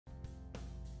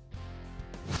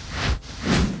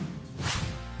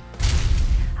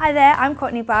Hi there, I'm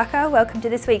Courtney Barker. Welcome to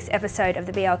this week's episode of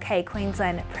the BLK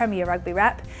Queensland Premier Rugby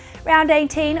Wrap. Round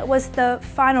 18 was the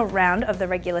final round of the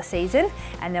regular season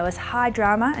and there was high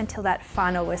drama until that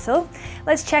final whistle.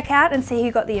 Let's check out and see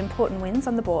who got the important wins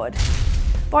on the board.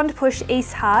 Bond pushed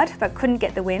East hard but couldn't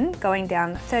get the win, going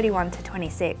down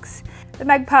 31-26. The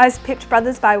Magpies pipped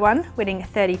Brothers by 1, winning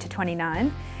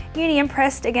 30-29. Uni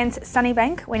impressed against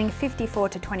Sunnybank, winning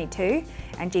 54-22,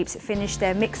 and Jeeps finished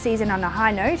their mixed season on a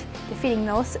high note, defeating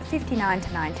Norths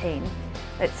 59-19.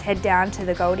 Let's head down to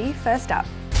the Goldie first up.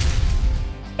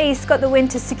 East got the win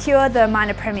to secure the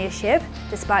minor premiership,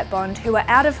 despite Bond, who were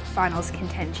out of finals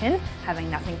contention,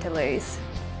 having nothing to lose.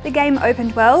 The game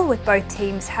opened well, with both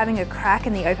teams having a crack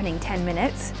in the opening 10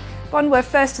 minutes. Bond were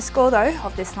first to score though,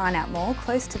 of this line-out maul,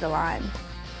 close to the line.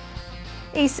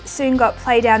 East soon got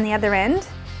play down the other end,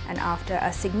 and after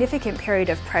a significant period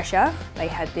of pressure, they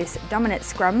had this dominant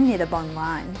scrum near the Bond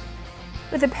line.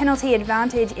 With a penalty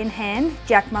advantage in hand,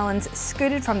 Jack Mullins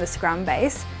scooted from the scrum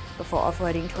base before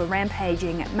offloading to a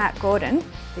rampaging Matt Gordon,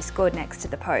 who scored next to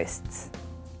the posts.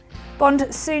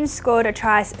 Bond soon scored a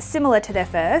try similar to their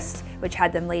first, which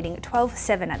had them leading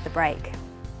 12-7 at the break.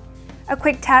 A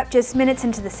quick tap just minutes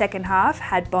into the second half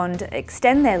had Bond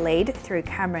extend their lead through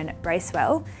Cameron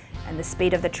Bracewell, and the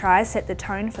speed of the try set the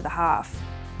tone for the half.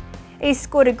 East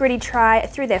scored a gritty try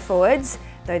through their forwards,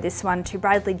 though this one to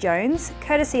Bradley Jones,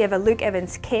 courtesy of a Luke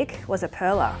Evans kick, was a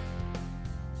pearler.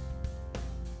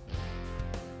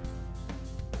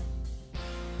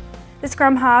 The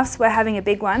scrum halves were having a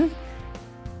big one.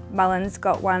 Mullins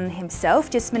got one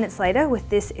himself just minutes later with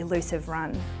this elusive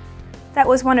run. That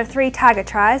was one of 3 Tiger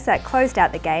tries that closed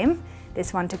out the game.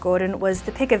 This one to Gordon was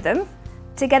the pick of them.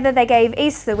 Together they gave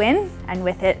East the win, and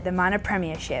with it the minor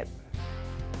premiership.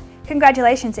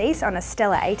 Congratulations East on a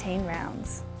stellar 18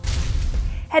 rounds.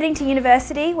 Heading to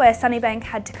University, where Sunnybank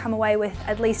had to come away with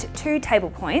at least 2 table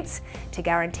points to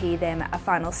guarantee them a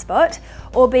final spot,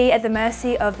 or be at the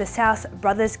mercy of the South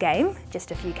Brothers game,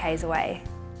 just a few k's away.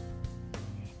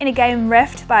 In a game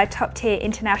reffed by top-tier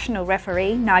international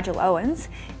referee Nigel Owens,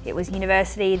 it was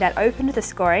University that opened the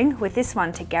scoring with this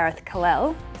one to Gareth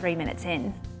Callell 3 minutes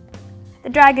in. The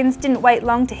Dragons didn't wait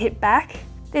long to hit back.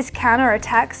 This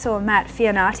counter-attack saw Matt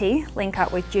Fionati link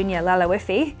up with Junior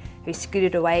Lalawifi, who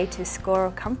scooted away to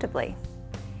score comfortably.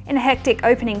 In a hectic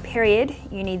opening period,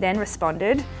 Uni then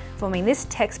responded, forming this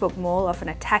textbook maul off an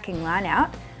attacking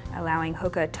line-out, allowing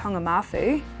hooker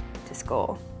Tongamafu to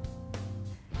score.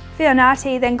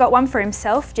 Fionati then got one for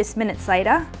himself just minutes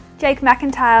later. Jake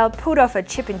McIntyre pulled off a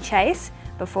chip and chase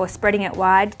before spreading it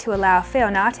wide to allow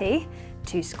Fionati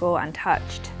to score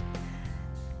untouched.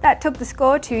 That took the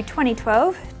score to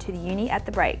 20-12 to the Uni at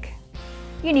the break.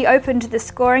 Uni opened the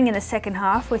scoring in the second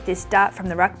half with this dart from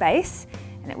the ruck base,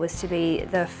 and it was to be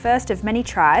the first of many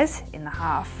tries in the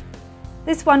half.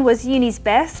 This one was Uni's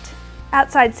best.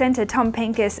 Outside centre Tom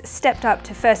Pincus stepped up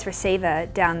to first receiver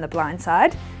down the blind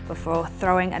side before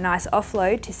throwing a nice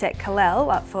offload to set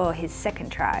Callell up for his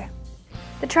second try.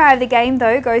 The try of the game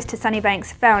though goes to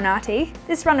Sunnybank's Fionati.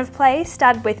 This run of play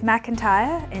started with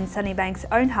McIntyre in Sunnybank's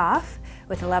own half,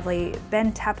 with a lovely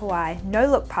Ben Tapawai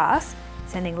no-look pass,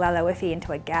 sending Lalawifi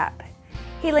into a gap.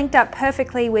 He linked up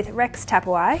perfectly with Rex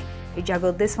Tapawai, who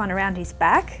juggled this one around his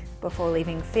back before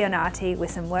leaving Fionati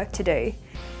with some work to do.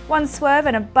 One swerve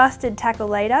and a busted tackle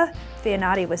later,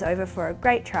 Fionati was over for a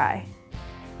great try.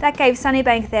 That gave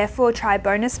Sunnybank their 4-try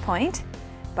bonus point,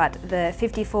 but the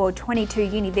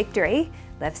 54-22 Uni victory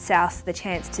left South the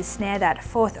chance to snare that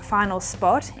 4th final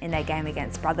spot in their game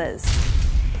against Brothers.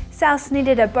 South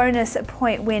needed a bonus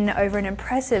point win over an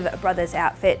impressive Brothers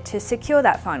outfit to secure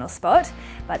that final spot,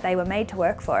 but they were made to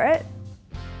work for it.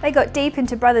 They got deep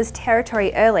into Brothers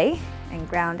territory early and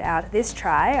ground out this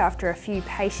try after a few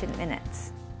patient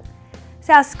minutes.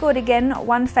 South scored again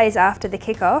one phase after the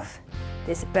kickoff.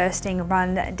 This bursting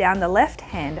run down the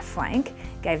left-hand flank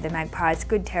gave the Magpies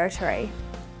good territory.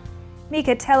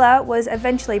 Mika Teller was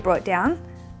eventually brought down,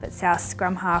 but South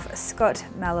scrum half Scott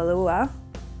Malalua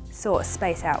saw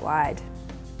space out wide.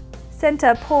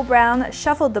 Centre Paul Brown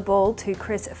shuffled the ball to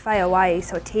Chris Faiawai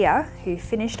Sortia, who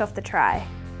finished off the try.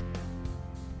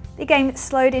 The game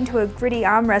slowed into a gritty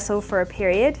arm wrestle for a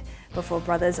period before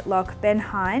Brothers lock Ben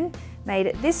Hine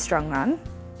made this strong run.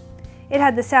 It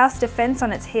had the South's defence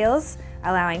on its heels,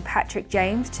 allowing Patrick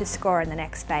James to score in the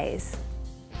next phase.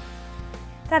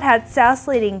 That had South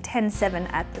leading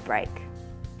 10-7 at the break.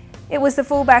 It was the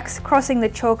fullbacks crossing the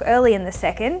chalk early in the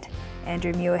second.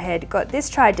 Andrew Muirhead got this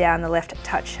try down the left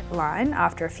touch line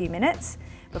after a few minutes,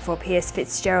 before Pierce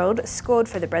Fitzgerald scored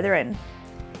for the Brethren.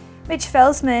 Mitch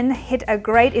Felsman hit a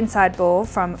great inside ball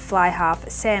from fly half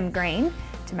Sam Green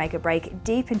to make a break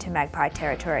deep into Magpie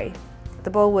territory. The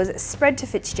ball was spread to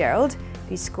Fitzgerald,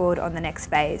 who scored on the next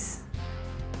phase.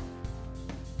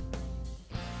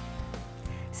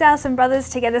 South and Brothers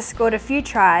together scored a few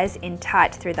tries in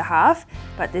tight through the half,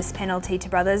 but this penalty to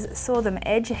Brothers saw them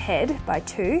edge ahead by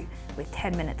 2 with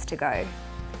 10 minutes to go.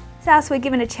 South were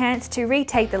given a chance to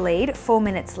retake the lead 4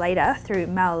 minutes later through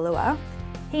Malalua.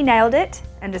 He nailed it,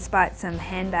 and despite some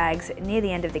handbags near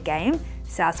the end of the game,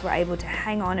 South were able to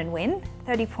hang on and win,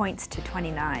 30 points to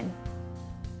 29.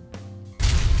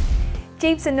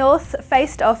 Jeeps and North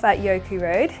faced off at Yoku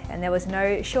Road, and there was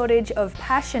no shortage of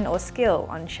passion or skill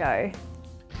on show.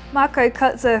 Marco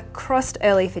Kotzer crossed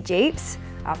early for Jeeps,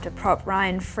 after prop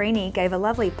Ryan Freeney gave a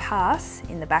lovely pass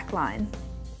in the back line.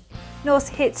 North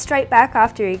hit straight back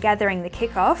after gathering the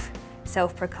kickoff.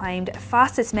 Self-proclaimed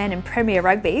fastest man in Premier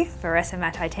Rugby, Varesa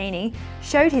Mataitini,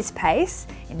 showed his pace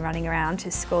in running around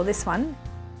to score this one.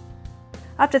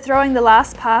 After throwing the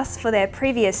last pass for their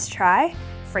previous try,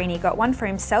 Freeney got one for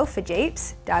himself for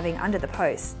Jeeps, diving under the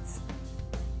posts.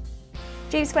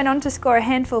 Jeeps went on to score a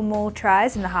handful more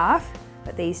tries in the half,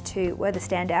 but these two were the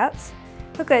standouts.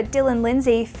 Hooker Dylan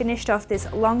Lindsay finished off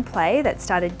this long play that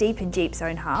started deep in Jeeps'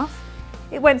 own half.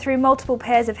 It went through multiple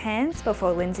pairs of hands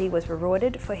before Lindsay was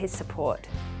rewarded for his support.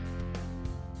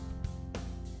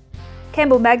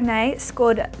 Campbell Magnay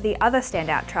scored the other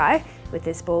standout try, with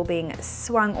this ball being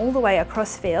swung all the way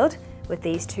across field, with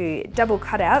these two double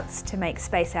cutouts to make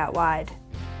space out wide.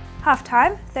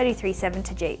 Half-time, 33-7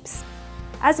 to Jeeps.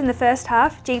 As in the first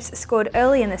half, Jeeps scored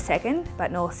early in the second,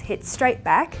 but North hit straight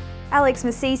back. Alex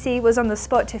Masisi was on the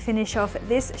spot to finish off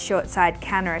this short side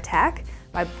counter-attack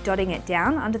by dotting it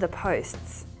down under the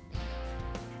posts.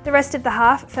 The rest of the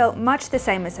half felt much the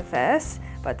same as the first,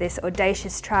 but this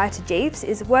audacious try to Jeeps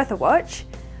is worth a watch.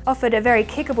 Offered a very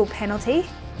kickable penalty,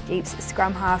 Jeeps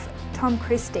scrum half Tom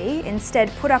Christie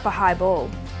instead put up a high ball.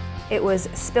 It was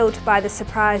spilt by the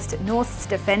surprised North's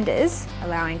defenders,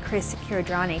 allowing Chris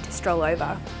Kiridrani to stroll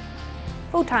over.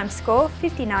 Full-time score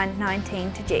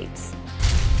 59-19 to Jeeps.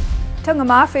 Tonga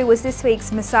Mafu was this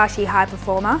week's Musashi high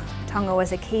performer. Tonga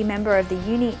was a key member of the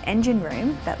uni engine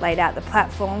room that laid out the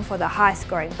platform for the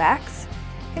high-scoring backs.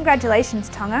 Congratulations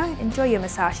Tonga, enjoy your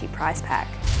Musashi prize pack.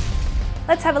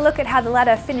 Let's have a look at how the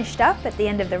ladder finished up at the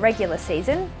end of the regular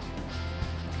season.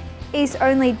 East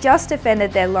only just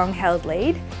defended their long-held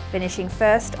lead, finishing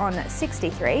first on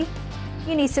 63.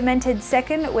 Uni cemented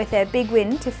second with their big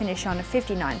win to finish on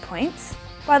 59 points.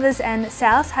 Brothers and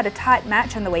South had a tight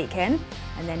match on the weekend,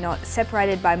 and they're not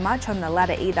separated by much on the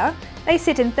ladder either. They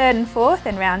sit in third and fourth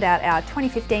and round out our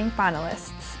 2015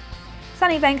 finalists.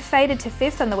 Sunnybank faded to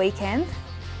fifth on the weekend.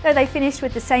 Though they finished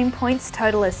with the same points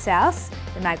total as South,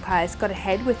 the Magpies got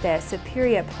ahead with their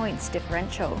superior points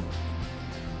differential.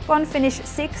 Bond finished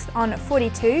 6th on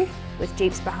 42, with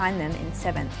Jeeps behind them in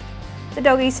 7th. The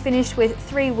Doggies finished with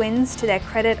 3 wins to their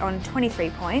credit on 23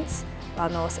 points, while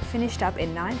North finished up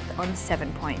in 9th on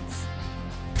 7 points.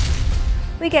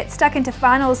 We get stuck into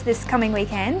finals this coming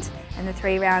weekend, and the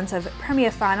 3 rounds of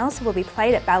Premier Finals will be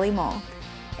played at Ballymore.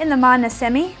 In the minor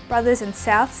semi, Brothers and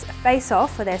Souths face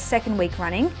off for their second week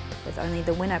running, with only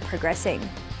the winner progressing.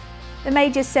 The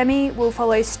major semi will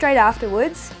follow straight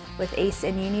afterwards, with East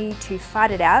and Uni to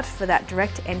fight it out for that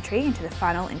direct entry into the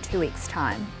final in 2 weeks'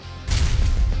 time.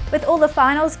 With all the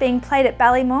finals being played at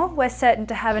Ballymore, we're certain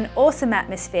to have an awesome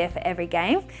atmosphere for every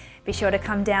game. Be sure to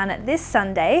come down this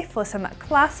Sunday for some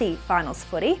classy finals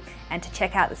footy and to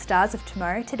check out the Stars of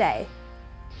Tomorrow today.